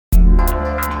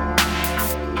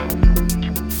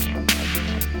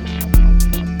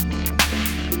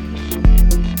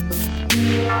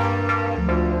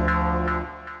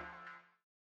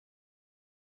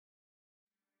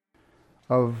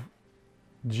of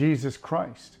Jesus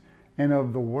Christ and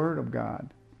of the Word of God.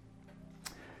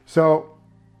 So,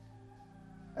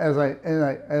 as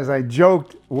I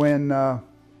joked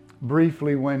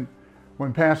briefly when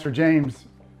Pastor James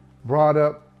brought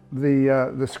up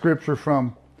the scripture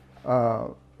from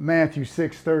Matthew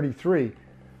 6:33,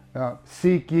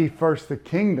 seek ye first the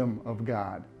kingdom of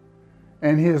God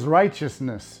and His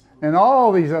righteousness, and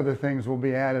all these other things will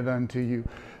be added unto you.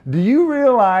 Do you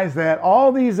realize that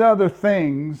all these other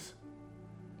things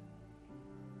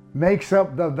makes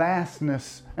up the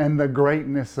vastness and the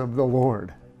greatness of the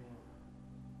Lord?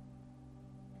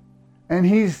 And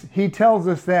He tells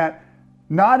us that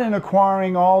not in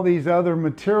acquiring all these other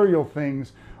material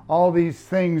things, all these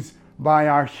things by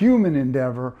our human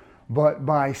endeavor, but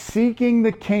by seeking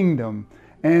the kingdom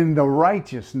and the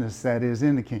righteousness that is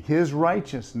in the kingdom, His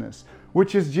righteousness,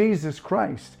 which is Jesus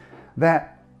Christ,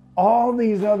 that all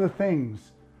these other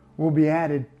things will be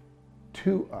added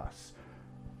to us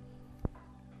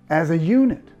as a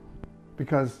unit,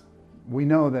 because we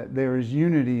know that there is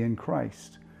unity in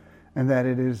Christ and that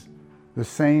it is the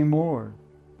same Lord,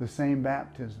 the same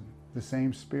baptism, the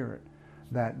same Spirit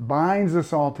that binds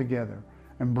us all together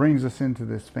and brings us into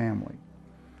this family.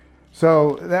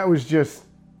 So that was just,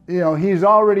 He's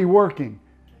already working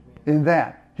in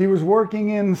that. He was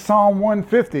working in Psalm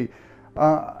 150.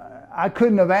 I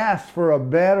couldn't have asked for a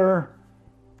better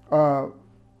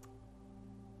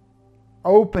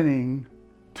opening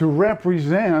to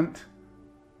represent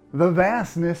the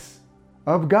vastness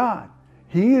of God.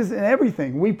 He is in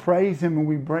everything. We praise Him,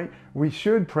 and we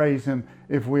should praise Him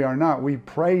if we are not. We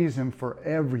praise Him for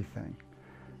everything.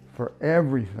 For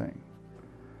everything.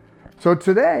 So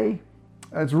today,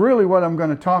 that's really what I'm going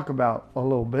to talk about a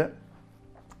little bit,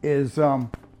 is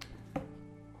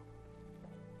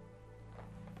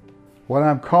what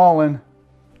I'm calling,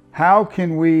 how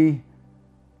can we,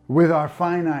 with our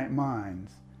finite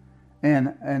minds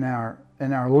and our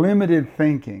limited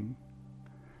thinking,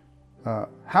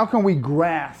 how can we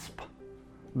grasp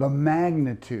the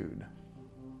magnitude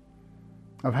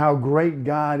of how great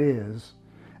God is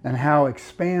and how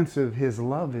expansive His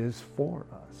love is for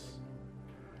us?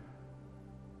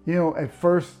 At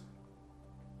first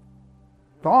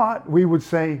thought, we would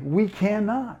say, we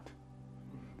cannot.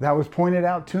 That was pointed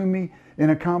out to me in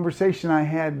a conversation I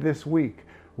had this week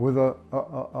with a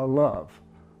love,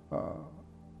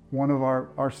 one of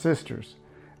our sisters.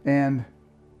 And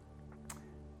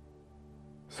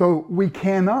so we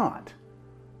cannot,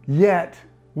 yet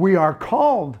we are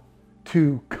called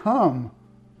to come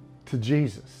to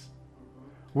Jesus.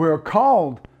 We're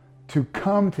called to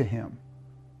come to Him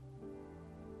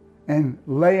and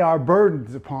lay our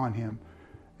burdens upon Him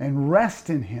and rest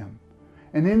in Him.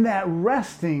 And in that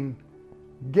resting,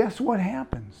 guess what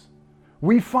happens?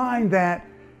 We find that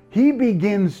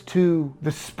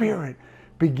the Spirit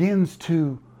begins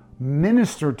to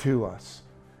minister to us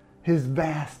His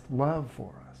vast love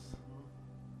for us.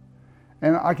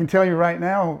 And I can tell you right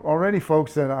now already,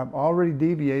 folks, that I've already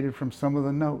deviated from some of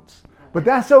the notes. But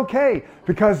that's okay,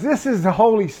 because this is the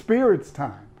Holy Spirit's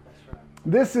time.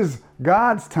 This is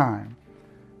God's time.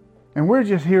 And we're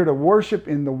just here to worship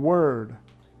in the Word.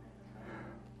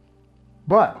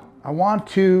 But I want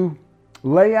to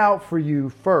lay out for you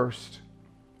first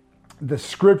the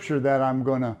scripture that I'm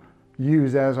going to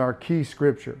use as our key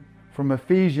scripture from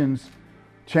Ephesians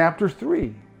chapter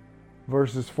 3,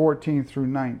 verses 14 through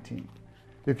 19.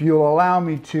 If you'll allow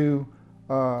me to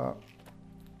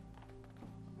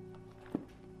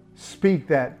speak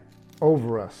that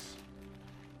over us.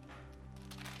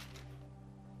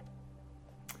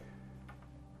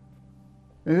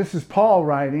 And this is Paul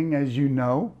writing, as you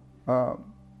know.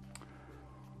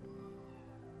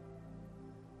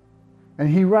 And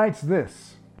he writes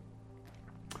this: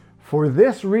 "For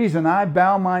this reason I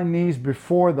bow my knees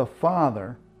before the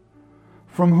Father,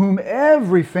 from whom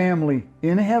every family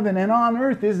in heaven and on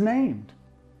earth is named.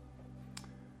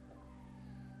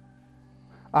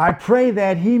 I pray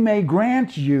that He may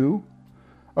grant you,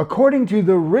 according to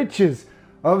the riches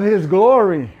of His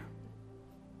glory,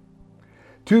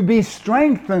 to be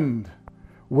strengthened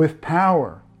with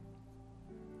power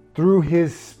through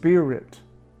His Spirit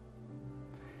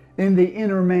in the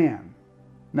inner man."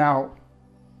 Now,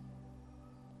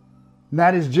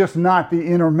 that is just not the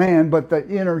inner man, but the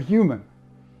inner human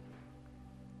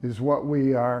is what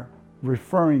we are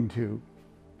referring to.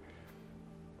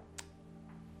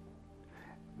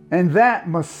 "And that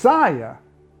Messiah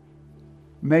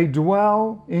may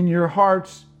dwell in your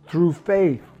hearts through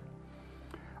faith.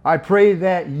 I pray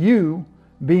that you,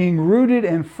 being rooted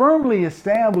and firmly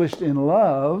established in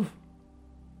love,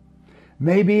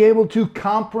 may be able to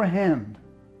comprehend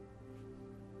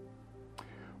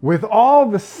with all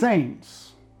the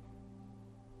saints.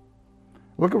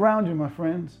 Look around you, my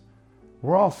friends.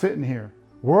 We're all sitting here.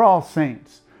 We're all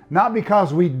saints. Not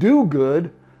because we do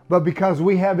good, but because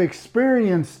we have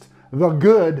experienced the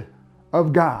good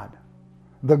of God.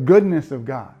 The goodness of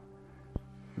God.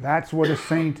 That's what a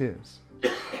saint is.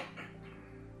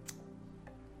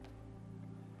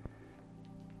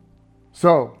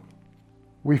 So,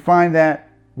 we find that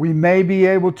we may be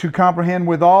able to comprehend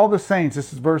with all the saints,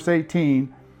 this is verse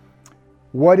 18,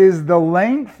 what is the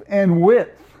length and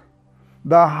width,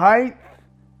 the height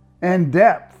and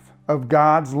depth of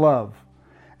God's love,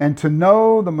 and to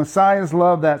know the Messiah's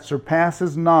love that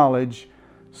surpasses knowledge,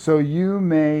 so you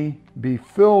may be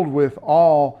filled with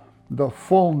all the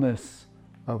fullness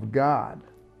of God.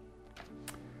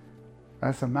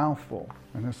 That's a mouthful,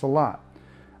 and it's a lot.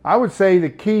 I would say the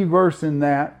key verse in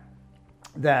that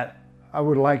I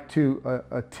would like to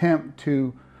attempt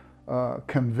to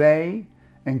convey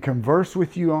and converse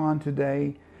with you on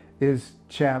today is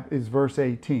verse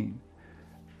 18.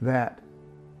 That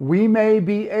we may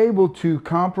be able to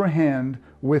comprehend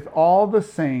with all the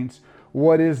saints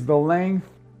what is the length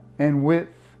and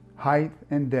width, height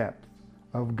and depth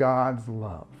of God's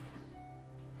love.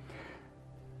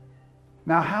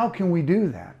 Now, how can we do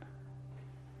that?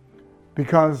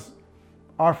 Because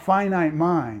our finite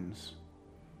minds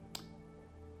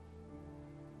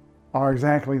are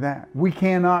exactly that. We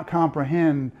cannot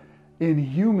comprehend in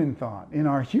human thought, in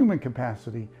our human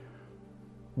capacity,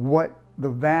 what the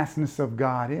vastness of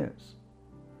God is.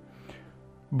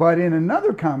 But in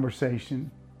another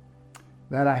conversation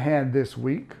that I had this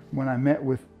week, when I met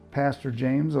with Pastor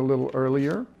James a little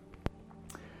earlier,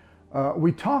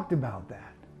 we talked about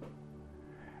that.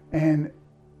 And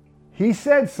he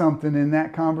said something in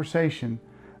that conversation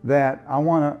that I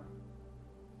want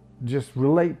to just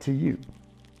relate to you.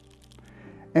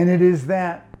 And it is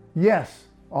that, yes,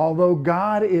 although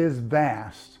God is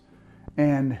vast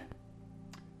and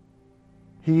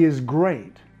He is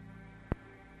great,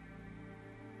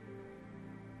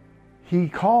 He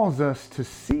calls us to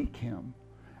seek Him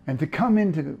and to come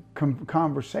into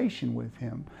conversation with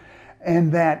Him.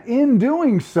 And that in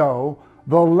doing so,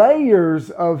 the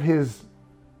layers of His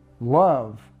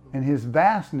love and His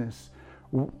vastness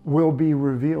will be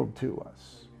revealed to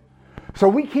us. So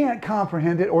we can't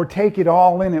comprehend it or take it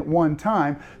all in at one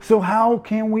time. So how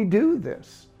can we do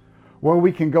this? Well,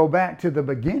 we can go back to the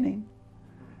beginning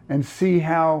and see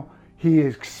how He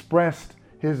expressed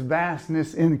His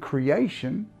vastness in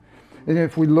creation. And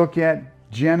if we look at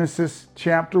Genesis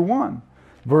chapter 1,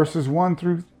 verses 1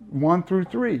 through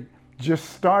 3,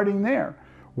 just starting there,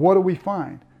 what do we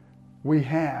find? We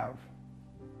have,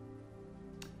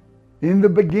 in the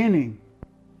beginning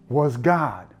was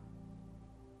God,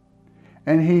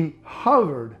 and He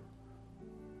hovered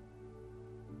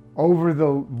over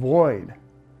the void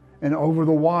and over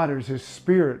the waters. His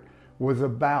Spirit was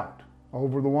about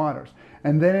over the waters.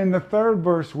 And then in the third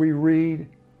verse we read,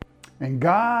 and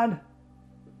God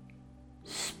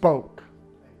spoke.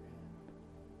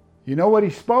 You know what He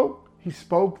spoke? He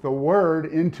spoke the Word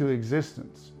into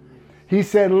existence. He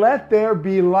said, let there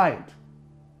be light.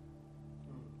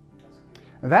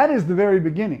 That is the very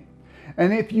beginning.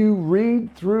 And if you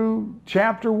read through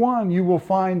chapter 1, you will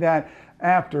find that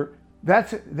after,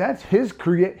 that's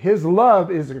His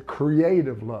love is a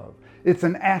creative love. It's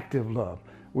an active love.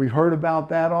 We've heard about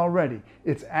that already.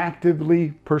 It's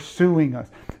actively pursuing us.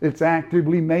 It's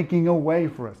actively making a way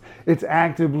for us. It's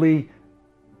actively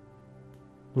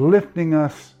lifting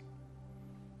us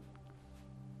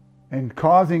and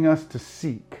causing us to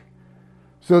seek.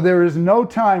 So there is no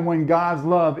time when God's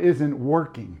love isn't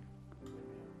working.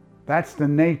 That's the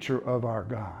nature of our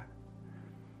God.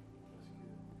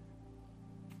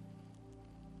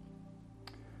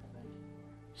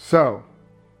 So,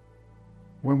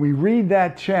 when we read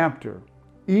that chapter,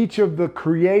 each of the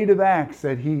creative acts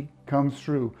that He comes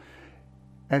through,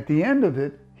 at the end of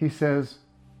it, He says,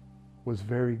 was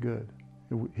very good.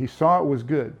 He saw it was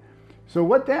good. So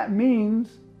what that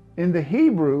means in the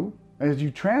Hebrew, as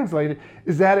you translate it,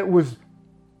 is that it was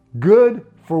good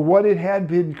for what it had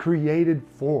been created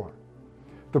for.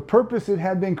 The purpose it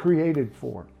had been created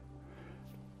for.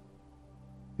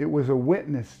 It was a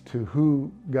witness to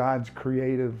who God's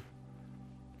creative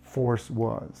force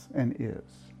was and is.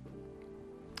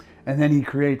 And then He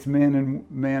creates man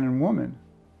and woman.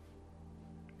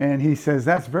 And He says,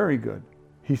 that's very good.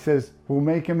 He says, we'll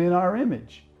make him in our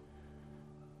image.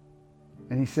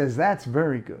 And He says, that's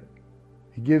very good.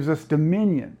 He gives us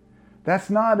dominion. That's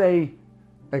not a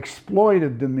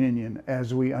exploitive dominion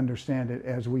as we understand it,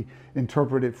 as we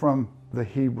interpret it from the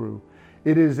Hebrew.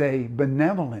 It is a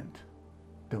benevolent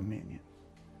dominion.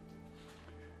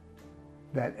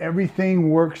 that everything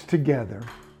works together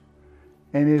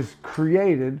and is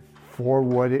created for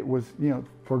what it was,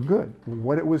 for good,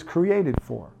 what it was created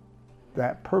for,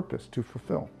 that purpose to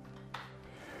fulfill.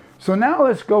 So now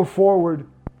let's go forward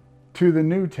to the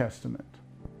New Testament.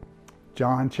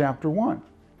 John chapter 1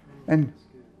 and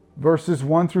verses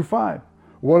 1 through 5.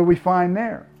 What do we find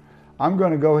there? I'm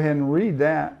going to go ahead and read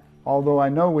that, although I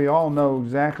know we all know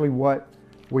exactly what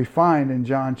we find in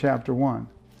John chapter 1.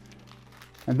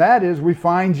 And that is, we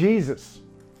find Jesus.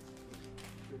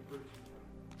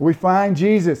 We find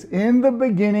Jesus. In the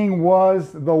beginning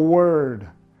was the Word.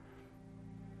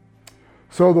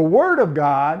 So the Word of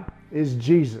God is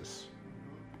Jesus.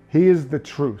 He is the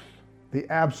truth, the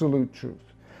absolute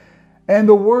truth. And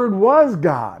the Word was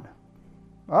God.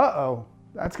 Uh-oh,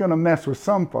 that's going to mess with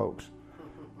some folks.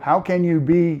 How can you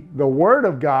be the Word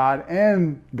of God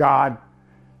and God?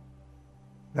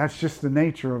 That's just the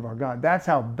nature of our God. That's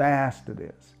how vast it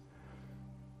is.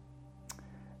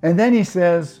 And then he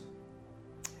says,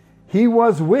 He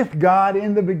was with God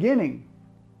in the beginning.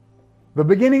 The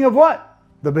beginning of what?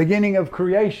 The beginning of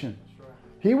creation.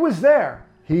 He was there.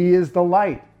 He is the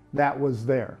light that was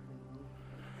there.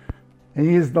 And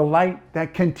He is the light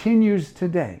that continues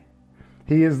today.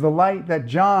 He is the light that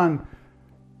John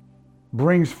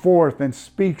brings forth and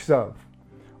speaks of.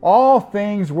 All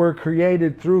things were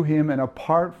created through Him, and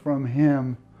apart from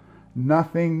Him,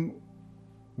 nothing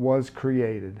was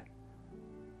created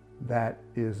that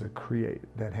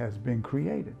has been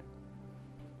created.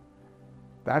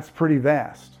 That's pretty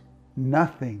vast.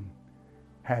 Nothing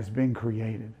has been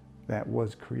created that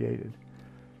was created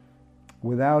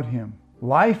without Him.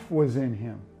 Life was in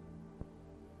Him.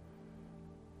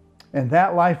 And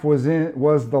that life was the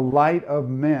light of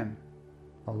men.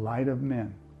 The light of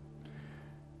men.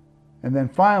 And then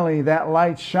finally, that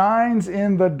light shines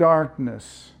in the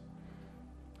darkness,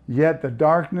 yet the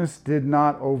darkness did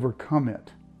not overcome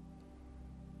it.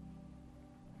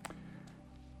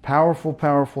 Powerful,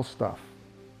 powerful stuff.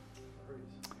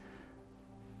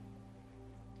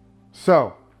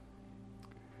 So,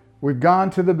 we've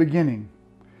gone to the beginning.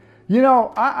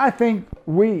 I think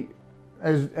we,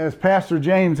 as Pastor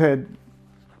James had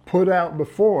put out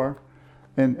before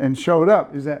and showed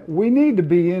up, is that we need to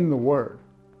be in the Word.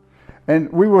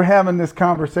 And we were having this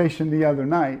conversation the other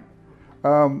night,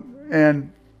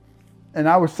 and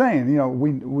I was saying,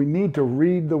 we need to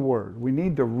read the Word. We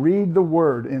need to read the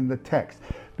Word in the text,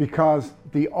 because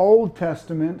the Old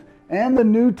Testament and the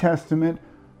New Testament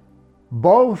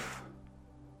both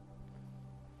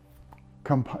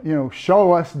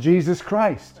show us Jesus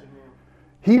Christ.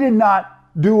 He did not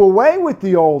do away with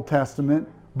the Old Testament,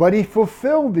 but He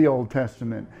fulfilled the Old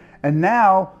Testament. And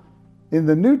now, in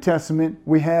the New Testament,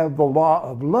 we have the law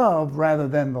of love rather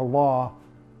than the law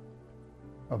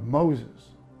of Moses.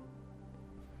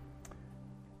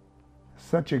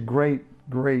 Such a great,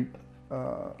 great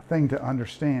thing to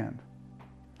understand.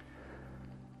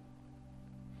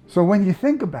 So when you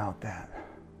think about that,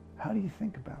 how do you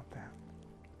think about that?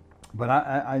 But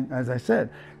I as I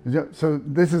said, so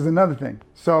this is another thing.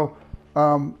 So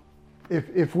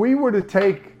if we were to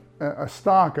take a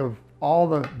stock of all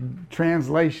the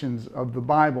translations of the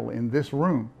Bible in this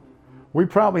room, we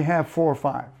probably have 4 or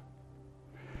 5.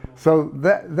 So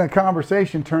the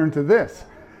conversation turned to this.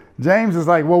 James is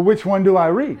like, well, which one do I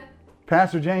read?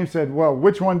 Pastor James said, well,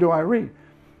 which one do I read?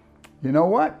 You know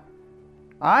what?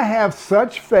 I have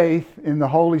such faith in the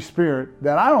Holy Spirit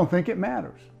that I don't think it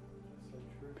matters.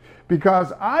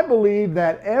 Because I believe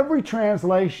that every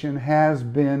translation has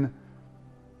been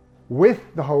with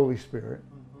the Holy Spirit,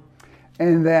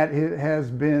 and that it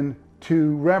has been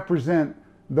to represent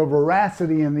the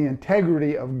veracity and the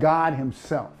integrity of God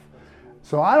Himself.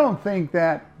 So I don't think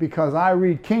that because I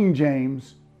read King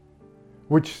James,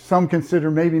 which some consider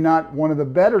maybe not one of the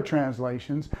better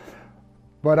translations,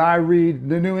 but I read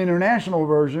the New International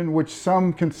Version, which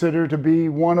some consider to be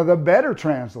one of the better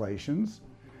translations,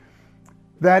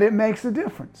 that it makes a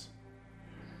difference.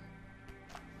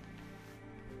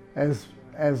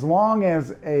 As long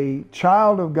as a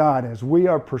child of God, as we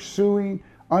are pursuing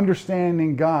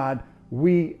understanding God,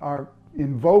 we are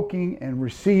invoking and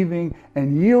receiving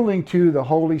and yielding to the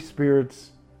Holy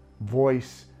Spirit's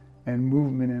voice and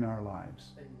movement in our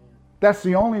lives. Amen. That's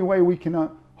the only way we can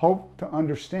hope to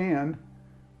understand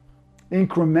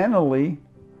incrementally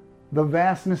the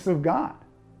vastness of God.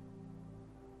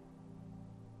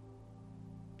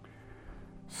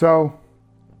 So,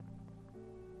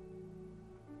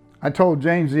 I told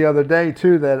James the other day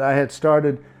too that I had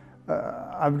started,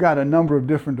 I've got a number of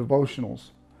different devotionals,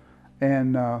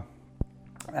 and I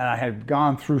had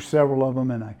gone through several of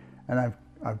them, and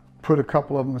I've put a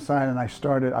couple of them aside, and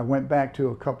I went back to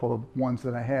a couple of ones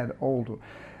that I had old.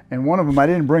 And one of them, I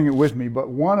didn't bring it with me, but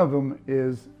one of them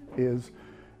is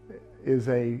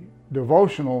a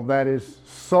devotional that is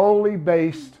solely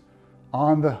based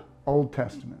on the Old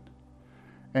Testament.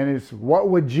 And it's what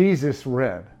would Jesus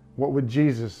read? What would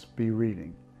Jesus be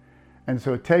reading? And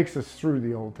so it takes us through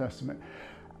the Old Testament.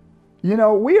 You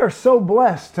know, we are so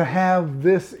blessed to have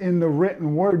this in the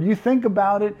written word. You think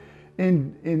about it,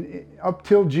 in up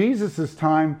till Jesus'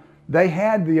 time, they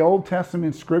had the Old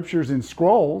Testament scriptures in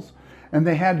scrolls, and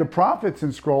they had the prophets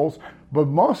in scrolls, but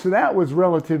most of that was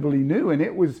relatively new, and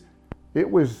it was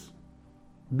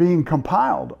being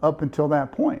compiled up until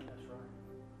that point. That's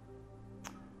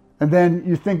right. And then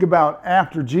you think about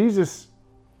after Jesus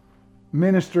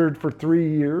ministered for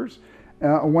 3 years,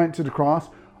 went to the cross,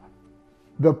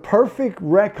 the perfect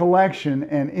recollection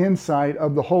and insight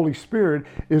of the Holy Spirit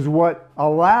is what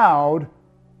allowed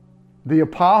the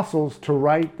apostles to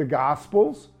write the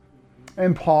Gospels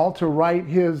and Paul to write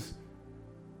his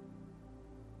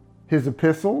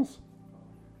epistles,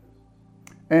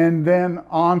 and then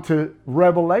on to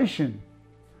Revelation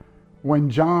when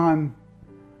John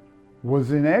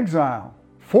was in exile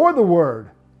for the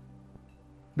Word,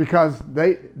 because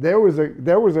there was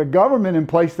a government in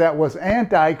place that was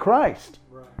anti-Christ.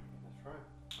 Right. That's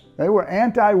right. They were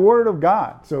anti-Word of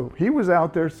God. So he was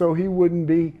out there so he wouldn't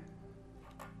be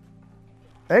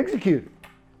executed.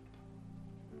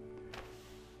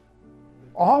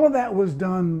 All of that was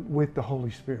done with the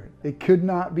Holy Spirit. It could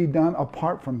not be done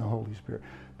apart from the Holy Spirit.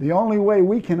 The only way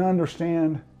we can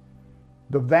understand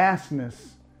the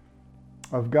vastness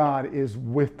of God is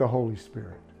with the Holy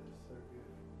Spirit.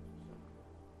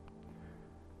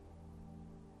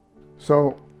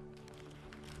 So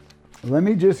let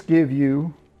me just give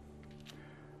you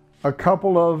a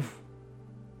couple of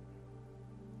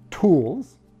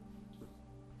tools,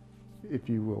 if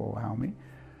you will allow me,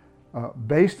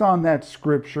 based on that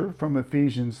scripture from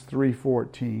Ephesians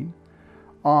 3:14,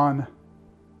 on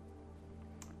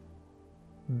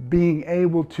being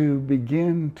able to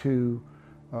begin to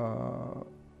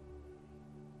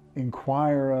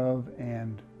inquire of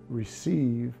and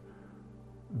receive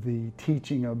the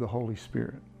teaching of the Holy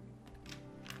Spirit.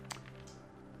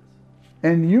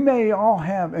 And you may all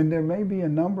have, and there may be a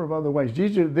number of other ways.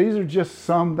 These are just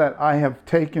some that I have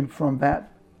taken from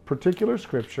that particular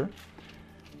scripture,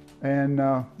 and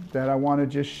that I want to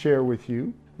just share with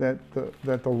you, that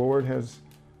the Lord has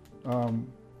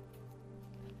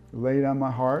laid on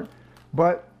my heart.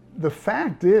 But the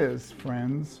fact is,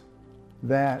 friends,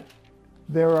 that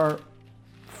there's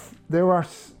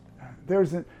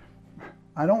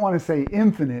I don't want to say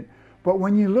infinite, but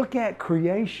when you look at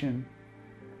creation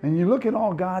and you look at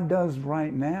all God does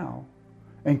right now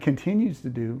and continues to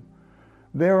do,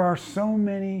 there are so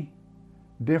many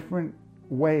different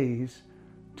ways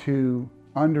to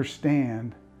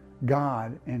understand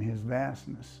God and His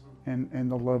vastness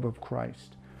and the love of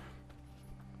Christ.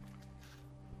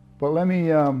 But let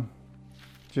me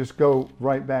just go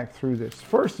right back through this.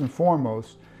 First and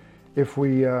foremost, if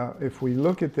we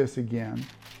look at this again,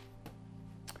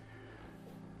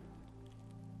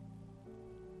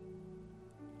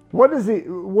 what is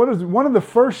one of the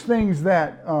first things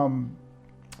that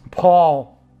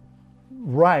Paul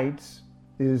writes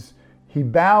is he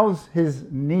bows his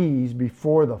knees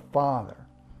before the Father,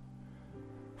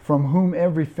 from whom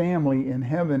every family in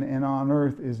heaven and on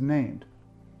earth is named.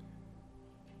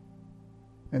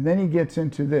 And then he gets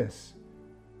into this,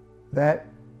 that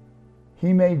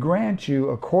He may grant you,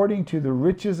 according to the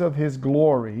riches of His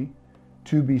glory,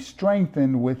 to be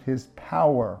strengthened with His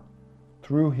power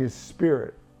through His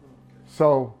Spirit.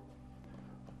 So,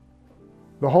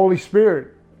 the Holy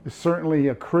Spirit is certainly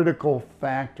a critical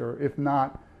factor, if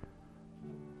not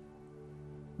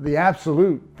the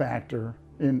absolute factor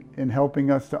in helping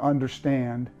us to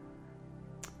understand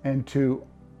and to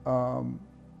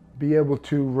be able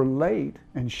to relate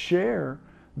and share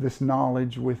this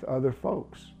knowledge with other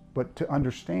folks, but to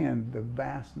understand the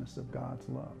vastness of God's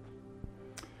love.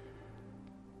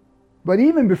 But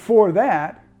even before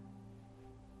that,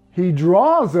 He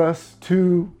draws us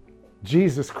to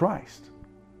Jesus Christ.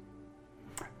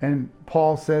 And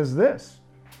Paul says this,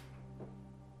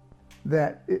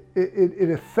 that it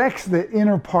affects the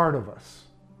inner part of us.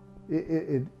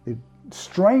 It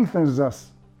strengthens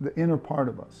us, the inner part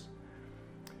of us.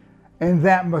 And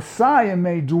that Messiah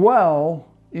may dwell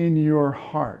in your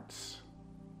hearts.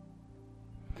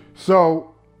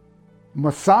 So,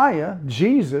 Messiah,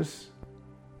 Jesus,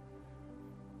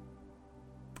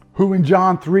 who in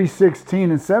John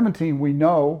 3:16 and 17 we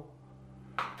know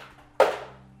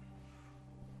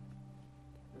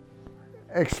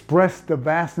expressed the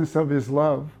vastness of his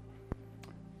love,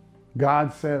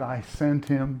 God said, I sent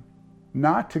him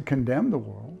not to condemn the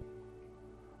world,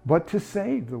 but to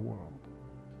save the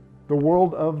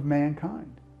world of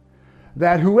mankind.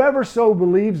 That whoever so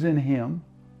believes in him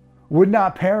would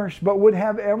not perish, but would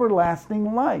have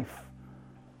everlasting life.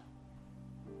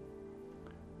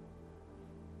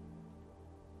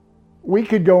 We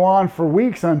could go on for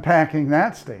weeks unpacking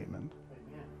that statement.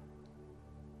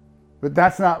 But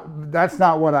that's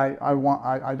not what I want.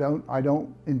 I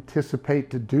don't anticipate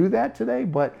to do that today,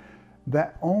 but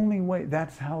that only way,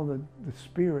 that's how the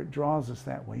Spirit draws us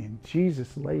that way. And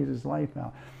Jesus lays his life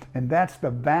out. And that's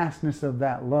the vastness of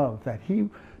that love, that he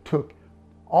took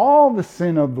all the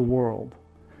sin of the world,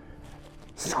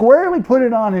 squarely put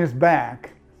it on his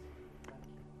back.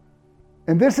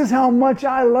 And this is how much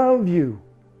I love you.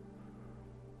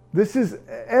 This is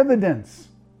evidence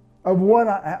of what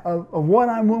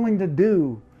I'm willing to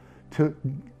do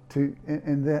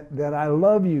and that I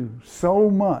love you so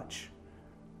much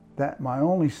that my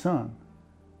only son.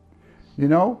 You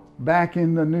know, back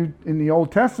in the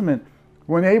Old Testament,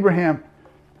 when Abraham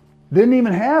didn't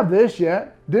even have this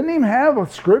yet, didn't even have the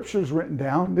scriptures written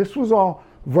down. This was all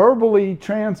verbally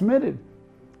transmitted.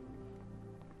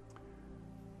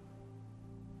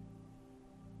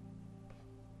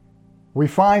 We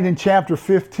find in chapter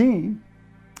 15,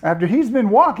 after he's been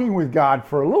walking with God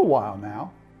for a little while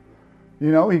now,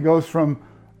 you know, he goes from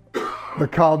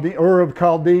the Ur of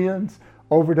Chaldeans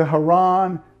over to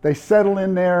Haran. They settle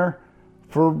in there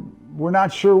we're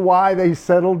not sure why they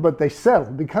settled, but they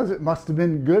settled because it must have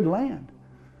been good land.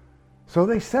 So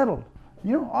they settled.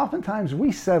 You know, oftentimes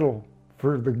we settle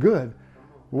for the good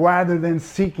rather than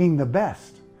seeking the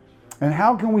best. And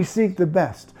how can we seek the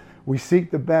best? We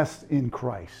seek the best in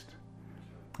Christ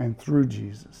and through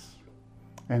Jesus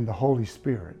and the Holy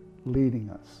Spirit leading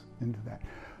us into that.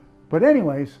 But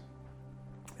anyways,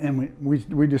 and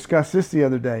we discussed this the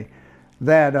other day,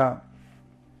 that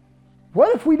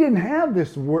what if we didn't have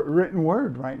this written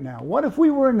word right now? What if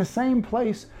we were in the same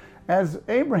place as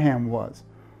Abraham was?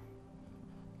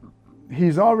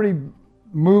 He's already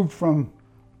moved from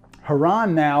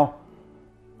Haran now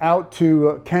out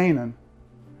to Canaan.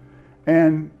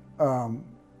 And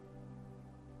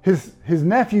his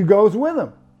nephew goes with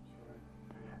him.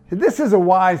 This is a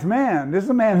wise man. This is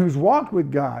a man who's walked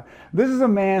with God. This is a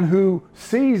man who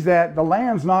sees that the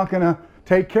land's not going to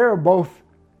take care of both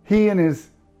he and his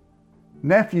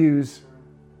nephew's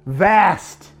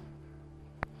vast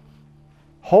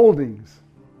holdings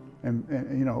and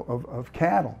you know of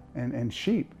cattle and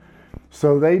sheep.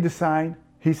 So they decide,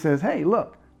 he says, hey,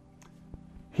 look,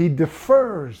 he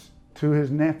defers to his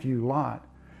nephew Lot.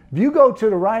 If you go to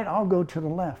the right, I'll go to the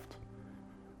left.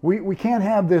 We can't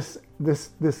have this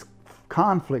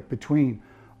conflict between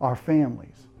our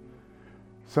families.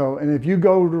 So, and if you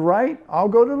go to the right, I'll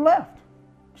go to the left.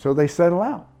 So they settle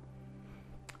out.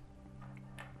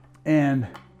 And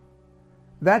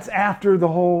that's after the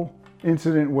whole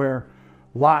incident where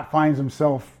Lot finds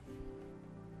himself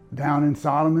down in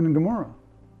Sodom and Gomorrah.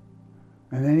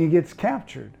 And then he gets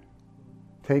captured,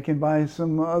 taken by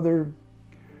some other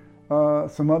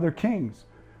kings.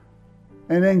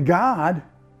 And then God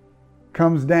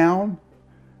comes down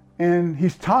and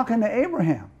he's talking to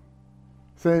Abraham.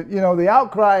 Said, you know, the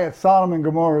outcry at Sodom and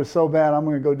Gomorrah is so bad, I'm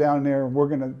going to go down there and we're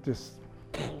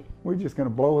just going to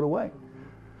blow it away.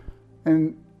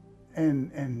 And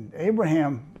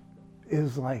Abraham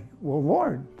is like, well,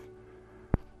 Lord,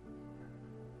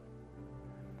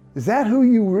 is that who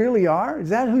you really are? Is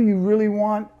that who you really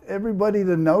want everybody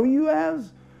to know you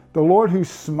as? The Lord who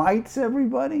smites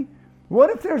everybody? What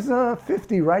if there's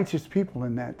 50 righteous people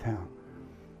in that town?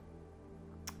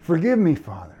 Forgive me,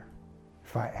 Father,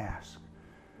 if I ask.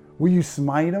 Will you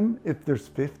smite them if there's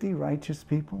 50 righteous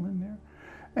people in there?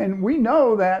 And we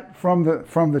know that from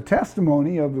the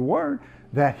testimony of the Word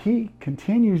that he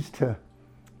continues to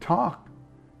talk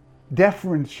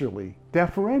deferentially.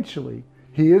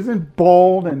 He isn't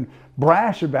bold and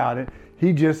brash about it.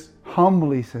 He just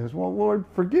humbly says, well, Lord,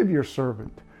 forgive your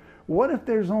servant. What if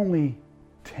there's only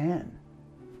 10?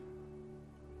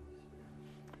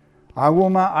 I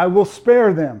will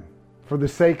spare them for the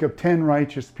sake of 10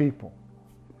 righteous people.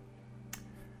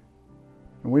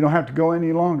 And we don't have to go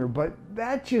any longer, but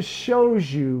that just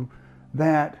shows you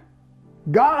that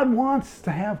God wants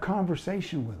to have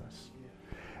conversation with us.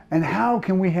 And how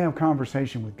can we have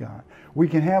conversation with God? We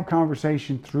can have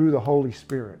conversation through the Holy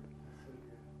Spirit.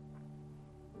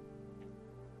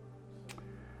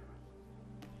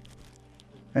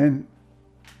 And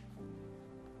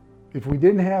if we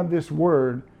didn't have this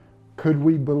word, could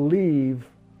we believe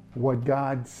what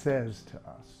God says to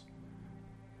us?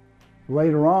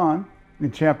 later on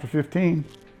in chapter 15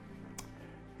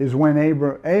 is when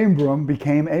Abram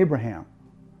became Abraham,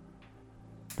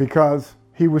 because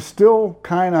he was still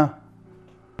kind of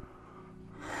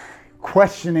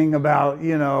questioning about,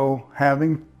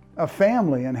 having a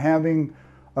family and having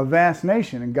a vast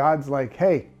nation. And God's like,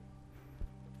 hey,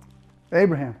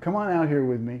 Abraham, come on out here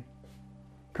with me.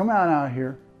 Come on out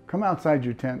here. Come outside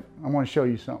your tent. I want to show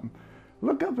you something.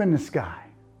 Look up in the sky.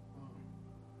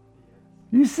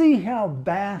 You see how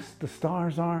vast the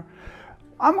stars are?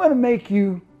 I'm going to make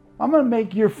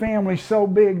your family so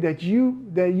big that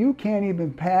you can't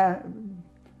even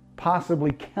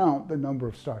possibly count the number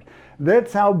of stars.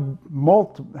 That's how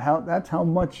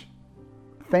much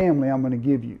family I'm going to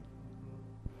give you.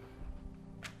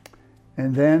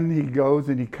 And then he goes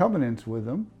and he covenants with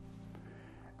them.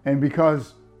 And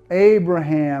because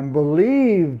Abraham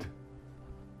believed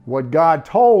what God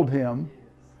told him,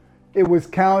 it was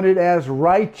counted as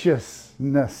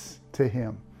righteousness to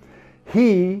him.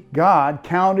 God,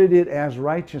 counted it as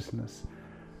righteousness.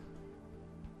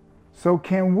 So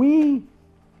can we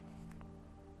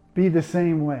be the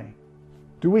same way?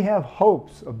 Do we have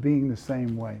hopes of being the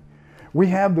same way? We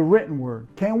have the written word.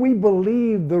 Can we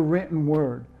believe the written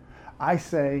word? I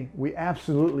say we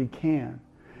absolutely can.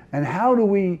 And how do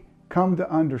we come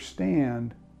to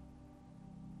understand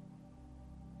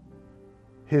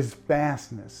his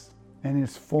vastness and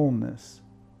his fullness?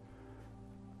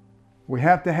 We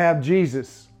have to have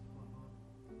Jesus.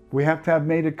 We have to have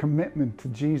made a commitment to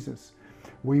Jesus.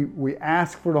 We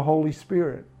ask for the Holy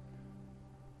Spirit.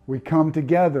 We come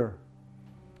together.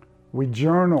 We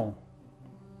journal.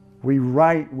 We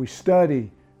write. We study.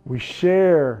 We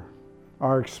share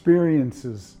our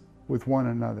experiences with one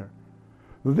another.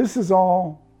 This is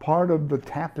all part of the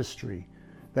tapestry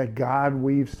that God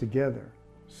weaves together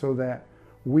so that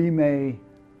we may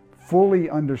fully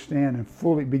understand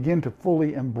and begin to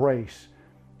fully embrace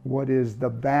what is the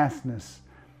vastness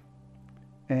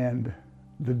and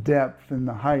the depth and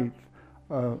the height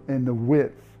and the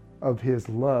width of his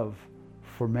love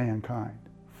for mankind,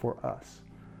 for us,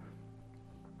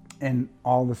 and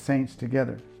all the saints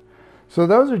together. So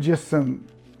those are just some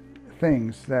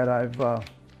things that I've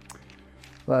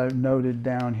noted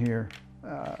down here.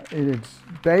 It's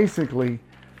basically,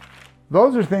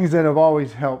 those are things that have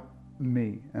always helped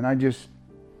me, and I just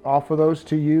offer those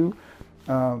to you.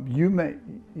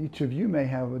 Each of you may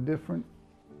have a different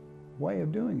way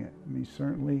of doing it. I mean,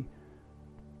 certainly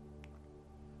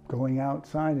going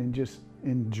outside and just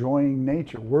enjoying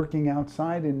nature, working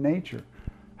outside in nature.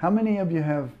 How many of you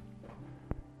have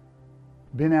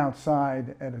been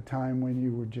outside at a time when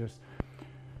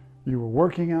you were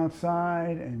working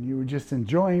outside and you were just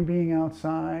enjoying being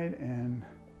outside, and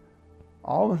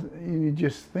you're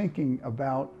just thinking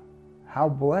about how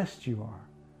blessed you are,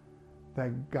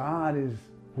 that God is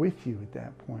with you at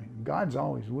that point. God's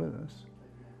always with us.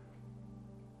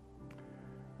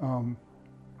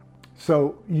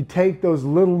 So you take those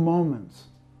little moments.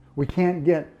 We can't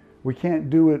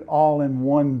do it all in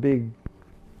one big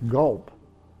gulp.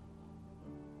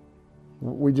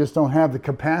 We just don't have the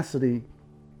capacity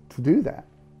to do that.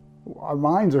 Our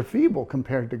minds are feeble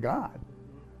compared to God.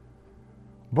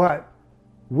 But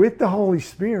with the Holy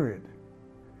Spirit,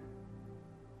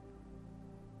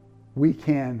 we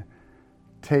can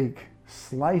take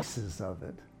slices of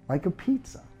it, like a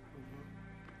pizza,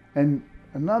 and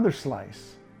another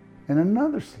slice, and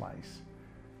another slice,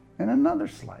 and another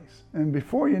slice. And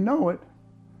before you know it,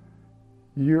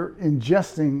 you're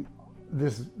ingesting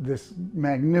this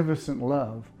magnificent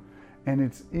love, and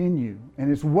it's in you, and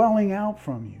it's welling out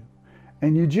from you,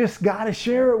 and you just got to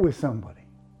share it with somebody.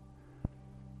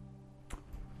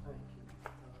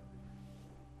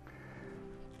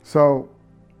 So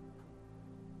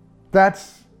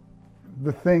that's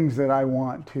the things that I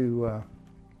want to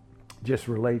just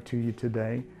relate to you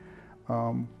today.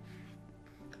 So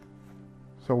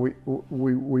we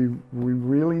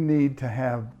really need to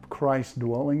have Christ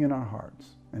dwelling in our hearts.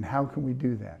 And how can we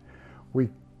do that? We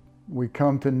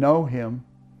come to know him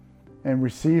and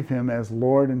receive him as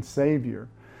Lord and Savior.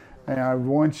 And I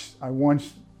once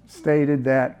stated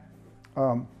that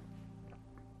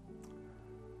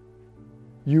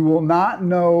you will not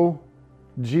know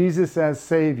Jesus as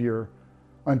Savior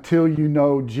until you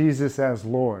know Jesus as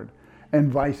Lord,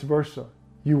 and vice versa.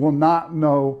 You will not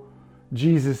know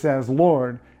Jesus as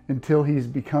Lord until he's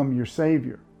become your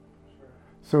Savior.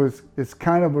 So it's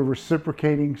kind of a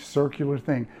reciprocating circular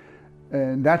thing.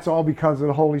 And that's all because of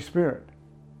the Holy Spirit.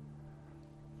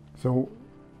 So,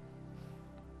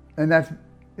 and that's,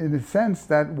 in a sense,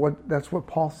 that's what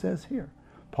Paul says here.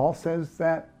 Paul says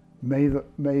that may the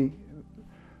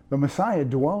Messiah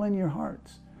dwell in your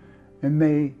hearts. And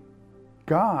may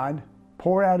God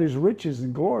pour out his riches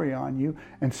and glory on you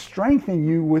and strengthen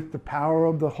you with the power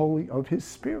of of his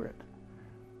Spirit.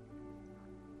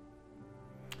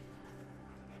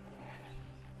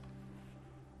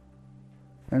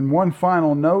 And one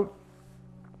final note,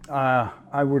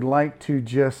 I would like to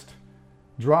just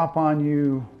drop on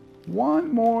you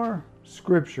one more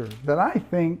scripture that I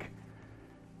think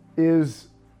is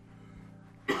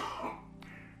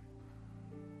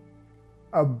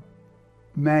a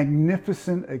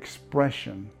magnificent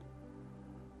expression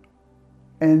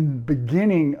and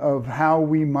beginning of how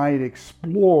we might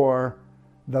explore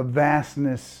the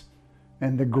vastness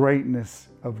and the greatness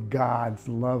of God's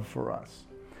love for us.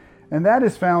 And that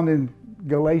is found in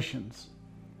Galatians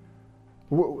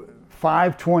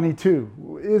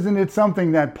 5:22. Isn't it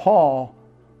something that Paul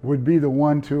would be the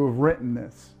one to have written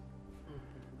this?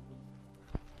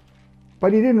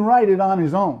 But he didn't write it on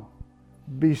his own.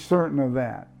 Be certain of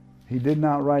that. He did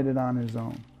not write it on his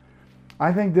own.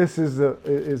 I think this is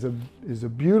a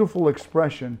beautiful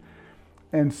expression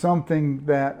and something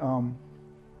that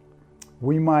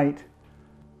we might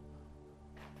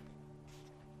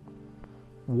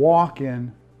walk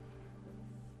in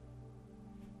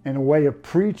a way of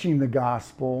preaching the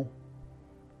gospel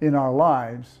in our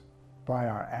lives by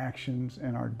our actions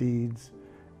and our deeds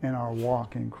and our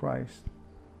walk in Christ.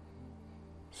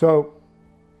 So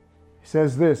he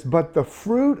says this, but the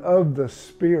fruit of the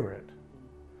Spirit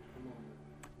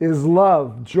is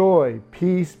love, joy,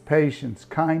 peace, patience,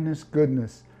 kindness,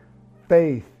 goodness,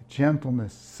 faith,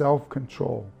 gentleness,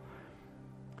 self-control.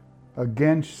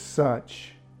 Against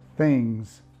such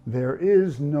things there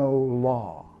is no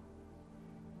law.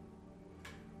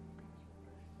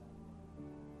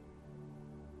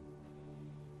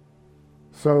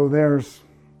 So there's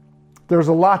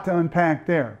a lot to unpack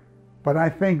there, but I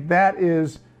think that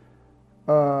is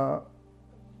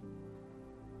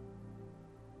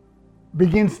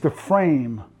begins to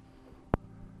frame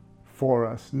for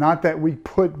us. Not that we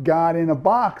put God in a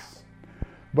box,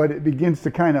 but it begins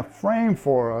to kind of frame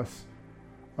for us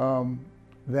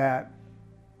that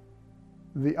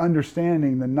the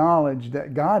understanding, the knowledge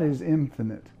that God is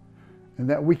infinite and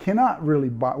that we cannot really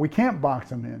we can't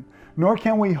box him in, nor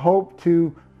can we hope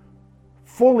to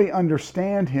fully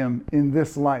understand him in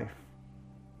this life.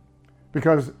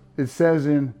 Because it says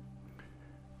in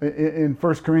 1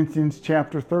 Corinthians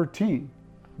chapter 13,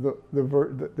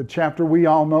 the chapter we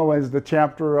all know as the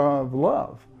chapter of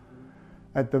love,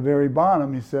 at the very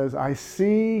bottom he says, I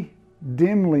see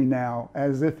dimly now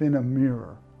as if in a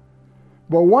mirror,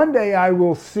 but one day I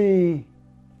will see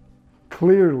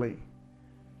clearly.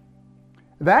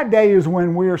 That day is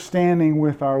when we are standing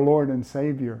with our Lord and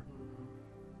Savior.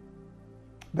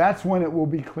 That's when it will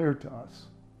be clear to us.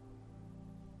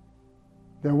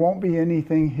 There won't be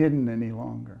anything hidden any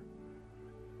longer.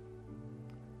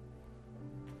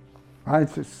 I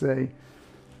just say,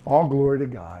 all glory to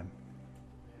God.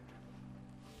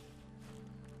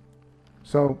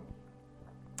 So,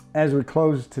 as we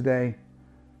close today,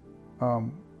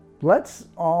 let's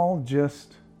all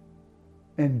just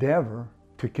endeavor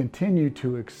to continue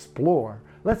to explore.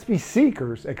 Let's be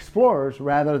seekers, explorers,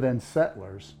 rather than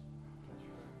settlers.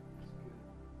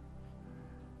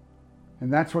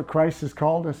 And that's what Christ has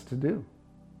called us to do.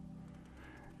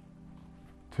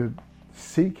 To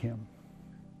seek him.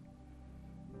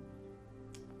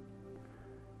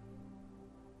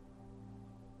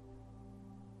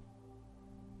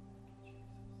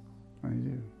 I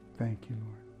do. Thank you,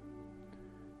 Lord.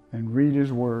 And read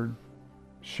his word.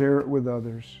 Share it with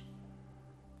others.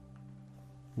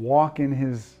 Walk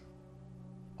in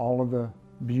all of the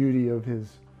beauty of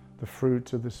the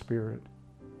fruits of the Spirit.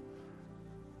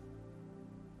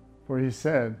 For he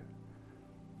said,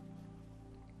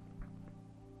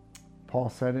 Paul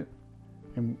said it,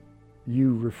 and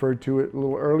you referred to it a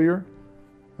little earlier.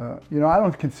 I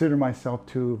don't consider myself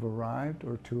to have arrived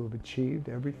or to have achieved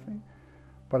everything,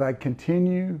 but I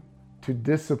continue to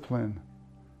discipline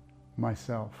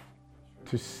myself,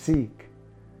 to seek.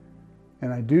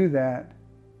 And I do that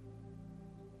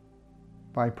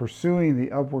by pursuing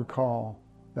the upward call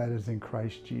that is in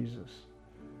Christ Jesus.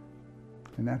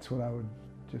 And that's what I would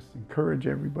just encourage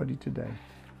everybody today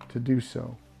to do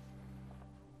so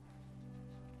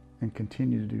and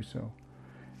continue to do so.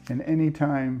 And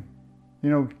anytime,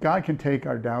 God can take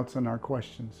our doubts and our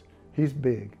questions. He's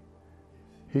big.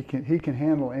 He can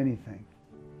handle anything.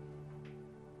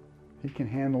 He can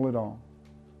handle it all.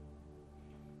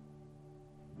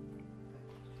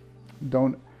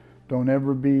 Don't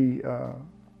ever be,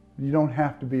 you don't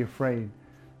have to be afraid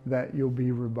that you'll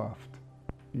be rebuffed.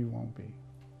 You won't be.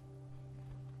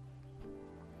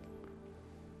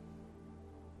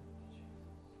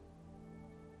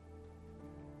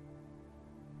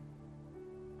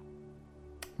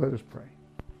 Let us pray.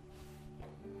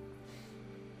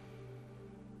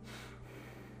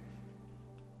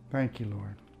 Thank you,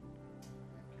 Lord.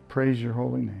 Praise your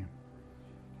holy name.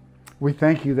 We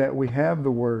thank you that we have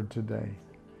the word today.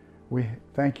 We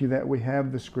thank you that we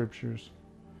have the scriptures.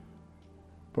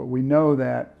 But we know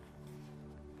that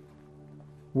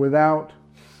without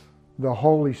the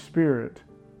Holy Spirit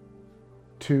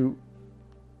to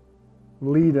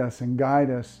lead us and guide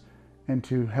us and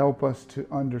to help us to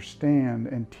understand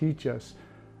and teach us,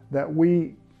 that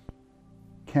we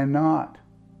cannot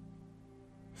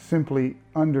simply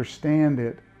understand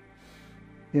it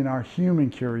in our human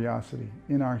curiosity,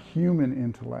 in our human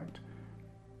intellect.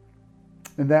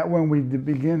 And that when we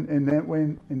begin, and that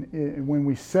when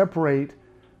we separate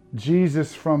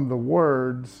Jesus from the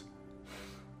words,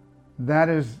 that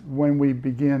is when we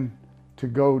begin to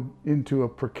go into a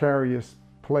precarious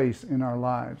place in our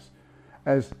lives.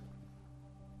 As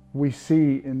we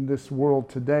see in this world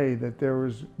today, that there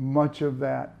is much of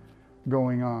that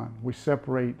going on. We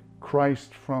separate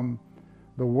Christ from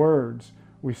the words.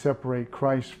 We separate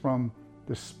Christ from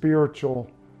the spiritual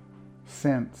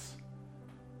sense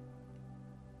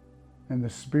and the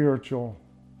spiritual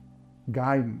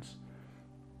guidance.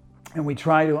 And we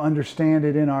try to understand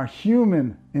it in our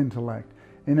human intellect,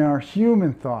 in our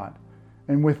human thought,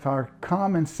 and with our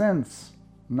common sense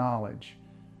knowledge.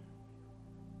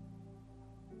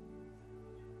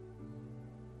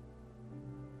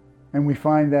 And we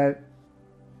find that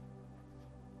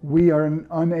we are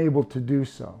unable to do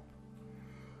so.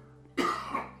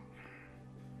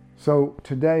 So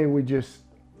today we just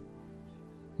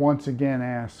once again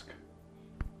ask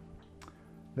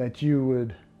that you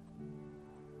would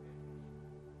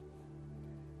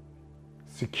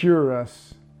secure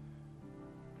us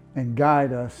and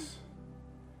guide us,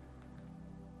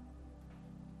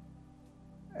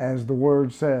 as the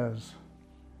word says,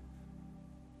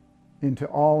 into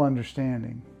all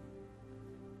understanding.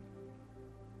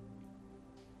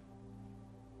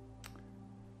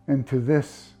 And to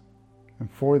this and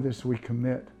for this we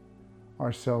commit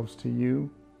ourselves to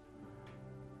you.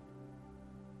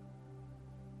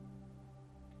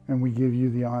 And we give you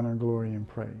the honor, glory, and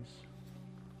praise.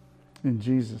 In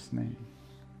Jesus' name,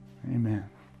 amen.